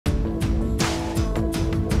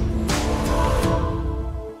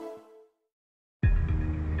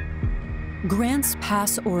Grants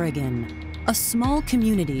Pass, Oregon, a small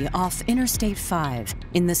community off Interstate 5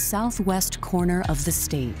 in the southwest corner of the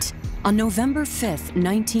state. On November 5th,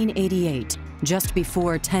 1988, just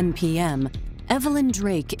before 10 p.m., Evelyn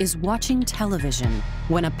Drake is watching television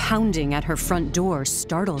when a pounding at her front door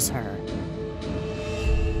startles her.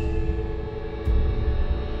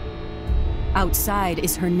 Outside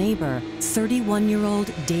is her neighbor,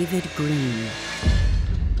 31-year-old David Greene.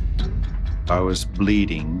 I was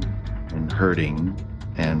bleeding and hurting,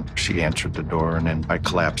 and she answered the door, and then I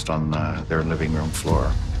collapsed on their living room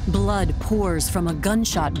floor. Blood pours from a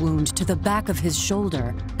gunshot wound to the back of his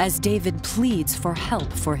shoulder as David pleads for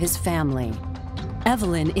help for his family.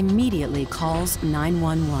 Evelyn immediately calls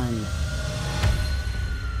 911.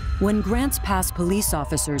 When Grants Pass police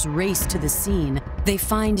officers race to the scene, they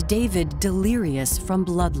find David delirious from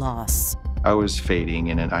blood loss. I was fading,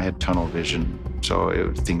 and I had tunnel vision,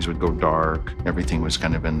 so things would go dark. Everything was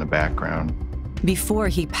kind of in the background. Before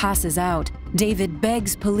he passes out, David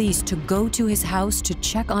begs police to go to his house to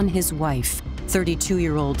check on his wife,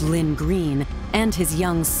 32-year-old Lynnann Greene, and his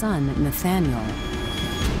young son, Nathaniel.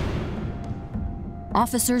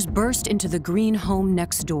 Officers burst into the Greene home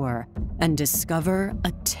next door and discover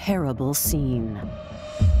a terrible scene.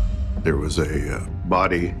 There was a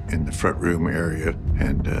body in the front room area,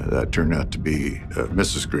 and that turned out to be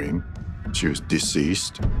Mrs. Greene. She was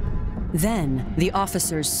deceased. Then the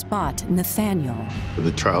officers spot Nathaniel.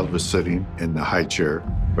 The child was sitting in the high chair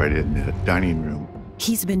right in the dining room.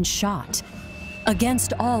 He's been shot.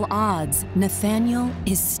 Against all odds, Nathaniel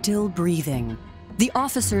is still breathing. The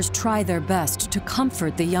officers try their best to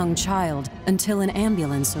comfort the young child until an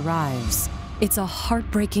ambulance arrives. It's a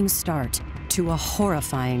heartbreaking start to a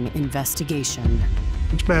horrifying investigation.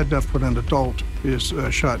 It's bad enough when an adult is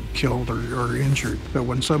shot and killed or injured, but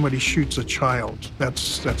when somebody shoots a child,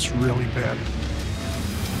 that's really bad.